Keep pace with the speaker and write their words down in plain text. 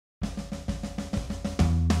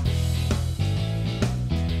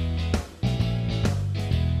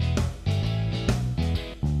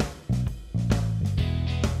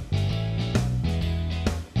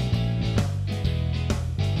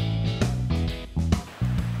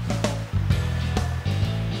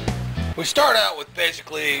We start out with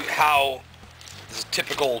basically how the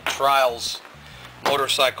typical trials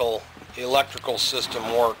motorcycle electrical system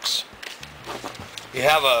works. You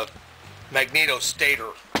have a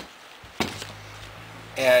magnetostator,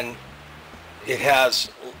 and it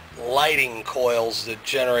has lighting coils that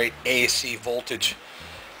generate AC voltage.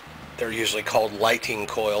 They're usually called lighting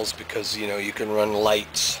coils because, you know, you can run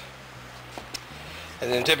lights.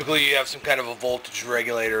 And then typically you have some kind of a voltage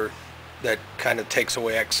regulator that kind of takes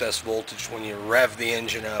away excess voltage when you rev the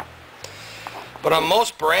engine up. But on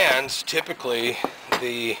most brands, typically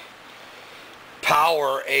the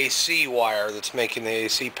power AC wire that's making the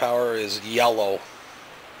AC power is yellow,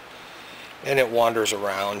 and it wanders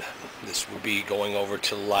around. This would be going over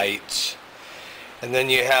to lights. And then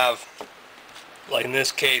you have, like in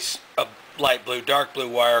this case, a light blue, dark blue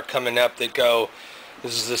wire coming up that go,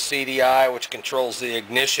 this is the CDI, which controls the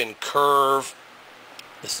ignition curve.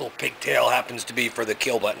 This little pigtail happens to be for the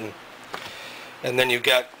kill button. And then you've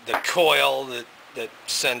got the coil that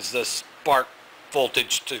sends the spark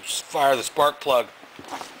voltage to fire the spark plug.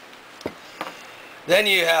 Then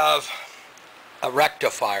you have a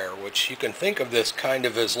rectifier, which you can think of this kind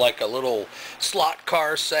of as like a little slot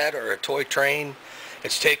car set or a toy train.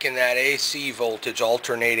 It's taking that AC voltage,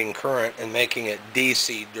 alternating current, and making it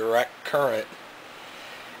DC, direct current.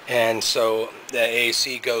 And so the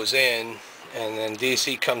AC goes in, and then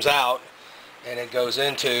DC comes out, and it goes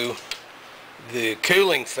into the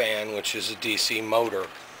cooling fan, which is a DC motor.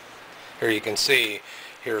 Here you can see,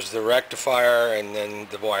 here's the rectifier, and then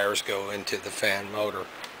the wires go into the fan motor.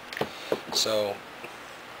 So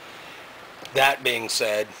that being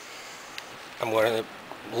said, I'm going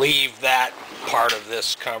to leave that part of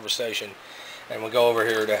this conversation, and we'll go over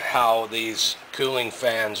here to how these cooling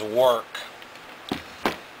fans work.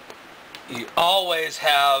 You always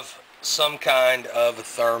have some kind of a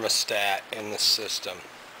thermostat in the system.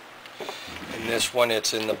 In this one,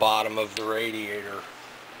 it's in the bottom of the radiator.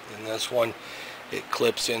 In this one, it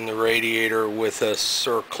clips in the radiator with a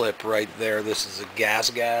circlip right there. This is a gas.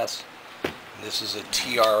 This is a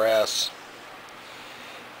TRS.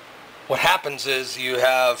 What happens is you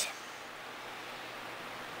have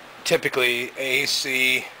typically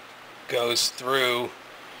AC goes through,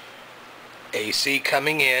 AC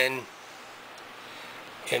coming in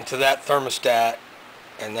into that thermostat,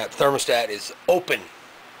 and that thermostat is open.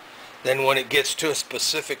 Then when it gets to a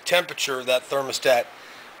specific temperature, that thermostat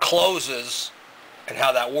closes. And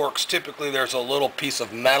how that works, typically there's a little piece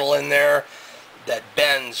of metal in there that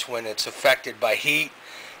bends when it's affected by heat,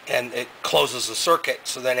 and it closes the circuit.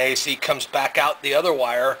 So then AC comes back out the other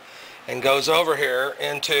wire and goes over here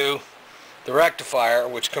into the rectifier,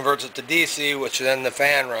 which converts it to DC, which then the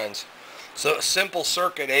fan runs. So a simple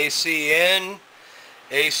circuit, AC in,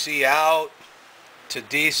 AC out, to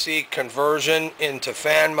DC conversion into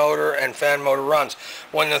fan motor, and fan motor runs.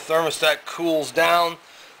 When the thermostat cools down,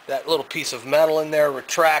 that little piece of metal in there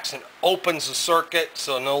retracts and opens the circuit,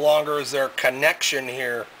 so no longer is there a connection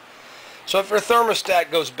here. So if your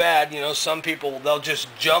thermostat goes bad, you know, some people, they'll just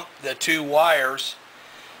jump the two wires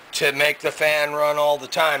to make the fan run all the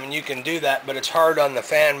time, and you can do that, but it's hard on the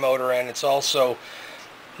fan motor, and it's also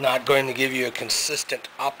not going to give you a consistent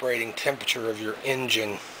operating temperature of your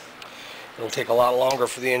engine. It'll take a lot longer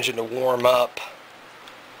for the engine to warm up.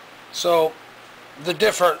 So the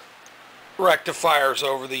different rectifiers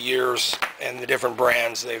over the years and the different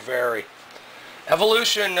brands, they vary.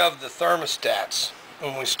 Evolution of the thermostats.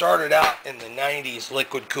 When we started out in the 90s,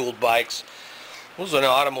 liquid cooled bikes, it was an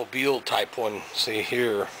automobile type one, see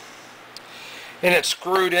here, and it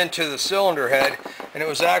screwed into the cylinder head, and it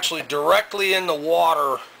was actually directly in the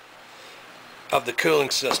water of the cooling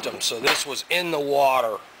system. So this was in the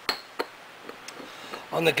water.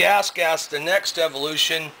 On the gas, the next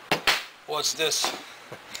evolution was this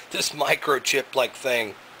microchip like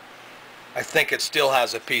thing. I think it still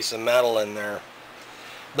has a piece of metal in there.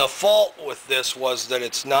 The fault with this was that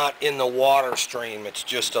it's not in the water stream. It's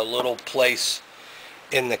just a little place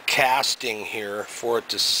in the casting here for it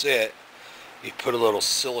to sit. You put a little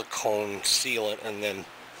silicone sealant, and then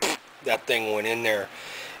that thing went in there.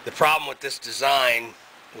 The problem with this design,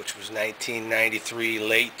 which was 1993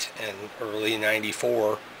 late and early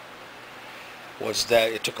 94, was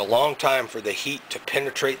that it took a long time for the heat to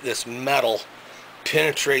penetrate this metal,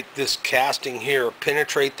 penetrate this casting here,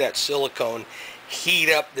 penetrate that silicone,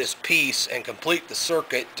 heat up this piece, and complete the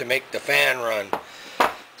circuit to make the fan run.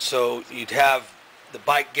 So you'd have the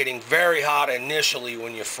bike getting very hot initially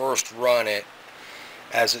when you first run it,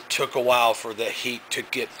 as it took a while for the heat to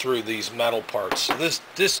get through these metal parts. So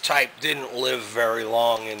this type didn't live very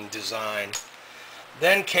long in design.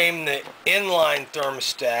 Then came the inline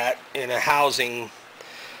thermostat in a housing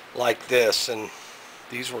like this, and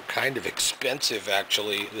these were kind of expensive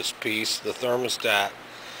actually, this piece, the thermostat.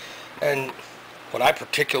 And what I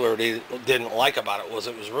particularly didn't like about it was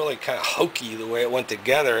really kind of hokey the way it went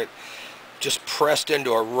together. It just pressed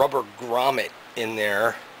into a rubber grommet in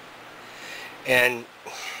there, and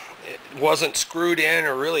it wasn't screwed in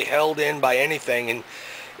or really held in by anything, and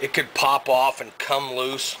it could pop off and come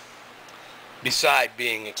loose, beside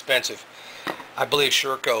being expensive. I believe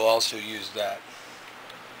Sherco also used that.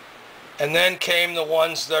 And then came the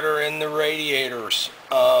ones that are in the radiators.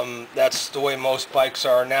 That's the way most bikes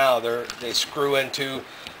are now. They screw into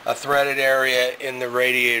a threaded area in the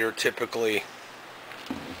radiator typically.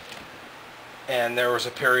 And there was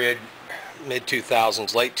a period,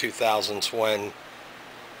 mid-2000s, late 2000s, when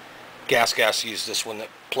Gas used this one that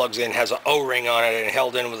plugs in, has an O-ring on it, and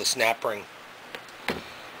held in with a snap ring.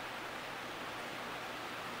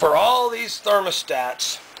 For all these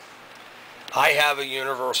thermostats, I have a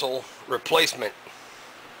universal replacement.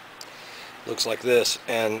 Looks like this,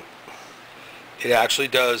 and it actually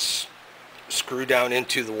does screw down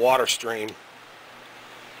into the water stream,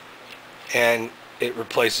 and it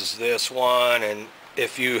replaces this one. And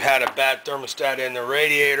if you had a bad thermostat in the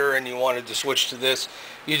radiator and you wanted to switch to this,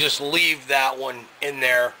 you just leave that one in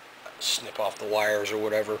there, snip off the wires or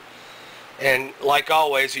whatever, and like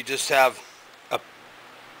always, you just have a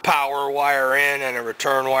power wire in and a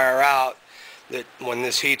return wire out, that when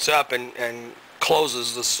this heats up and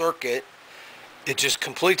closes the circuit, it just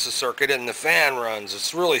completes the circuit and the fan runs.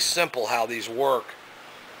 It's really simple how these work.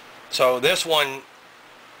 So this one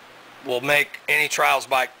will make any trials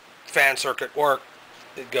bike fan circuit work.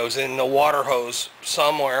 It goes in the water hose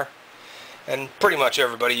somewhere, and pretty much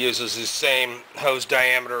everybody uses the same hose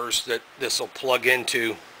diameters that this will plug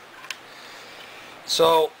into.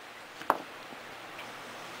 So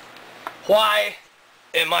why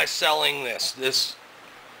am I selling this?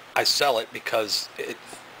 I sell it because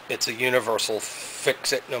it's a universal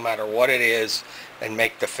fix it no matter what it is and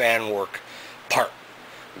make the fan work part.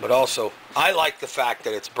 But also, I like the fact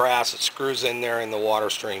that it's brass. It screws in there in the water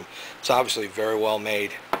stream. It's obviously very well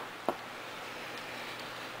made.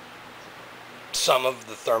 Some of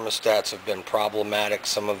the thermostats have been problematic.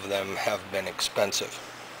 Some of them have been expensive.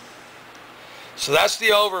 So that's the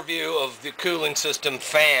overview of the cooling system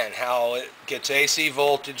fan, how it gets AC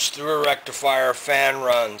voltage through a rectifier, fan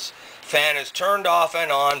runs. Fan is turned off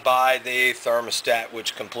and on by the thermostat,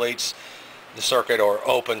 which completes the circuit or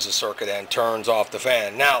opens the circuit and turns off the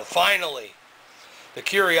fan. Now finally, the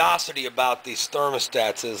curiosity about these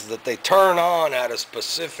thermostats is that they turn on at a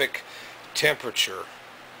specific temperature,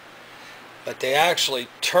 but they actually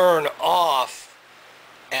turn off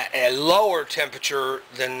at a lower temperature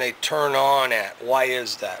than they turn on at. Why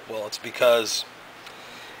is that? Well, it's because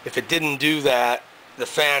if it didn't do that, the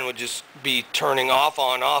fan would just be turning off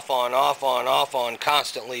on, off on, off on, off on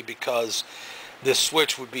constantly, because this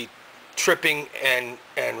switch would be tripping and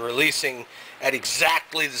releasing at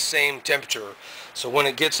exactly the same temperature. So when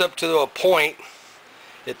it gets up to a point,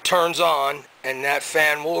 it turns on, and that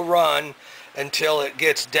fan will run until it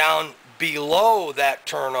gets down below that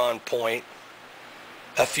turn on point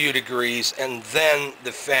a few degrees, and then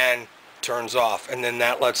the fan turns off, and then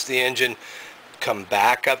that lets the engine come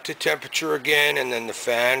back up to temperature again, and then the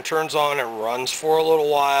fan turns on and runs for a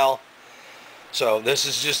little while. So this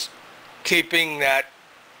is just keeping that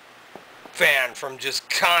fan from just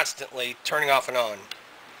constantly turning off and on.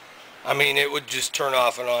 I mean, it would just turn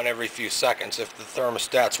off and on every few seconds if the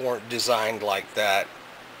thermostats weren't designed like that.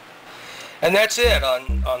 And that's it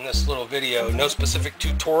on this little video. No specific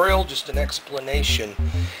tutorial, just an explanation.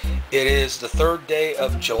 It is the 3rd day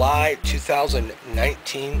of July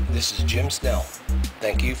 2019. This is Jim Snell.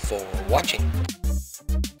 Thank you for watching.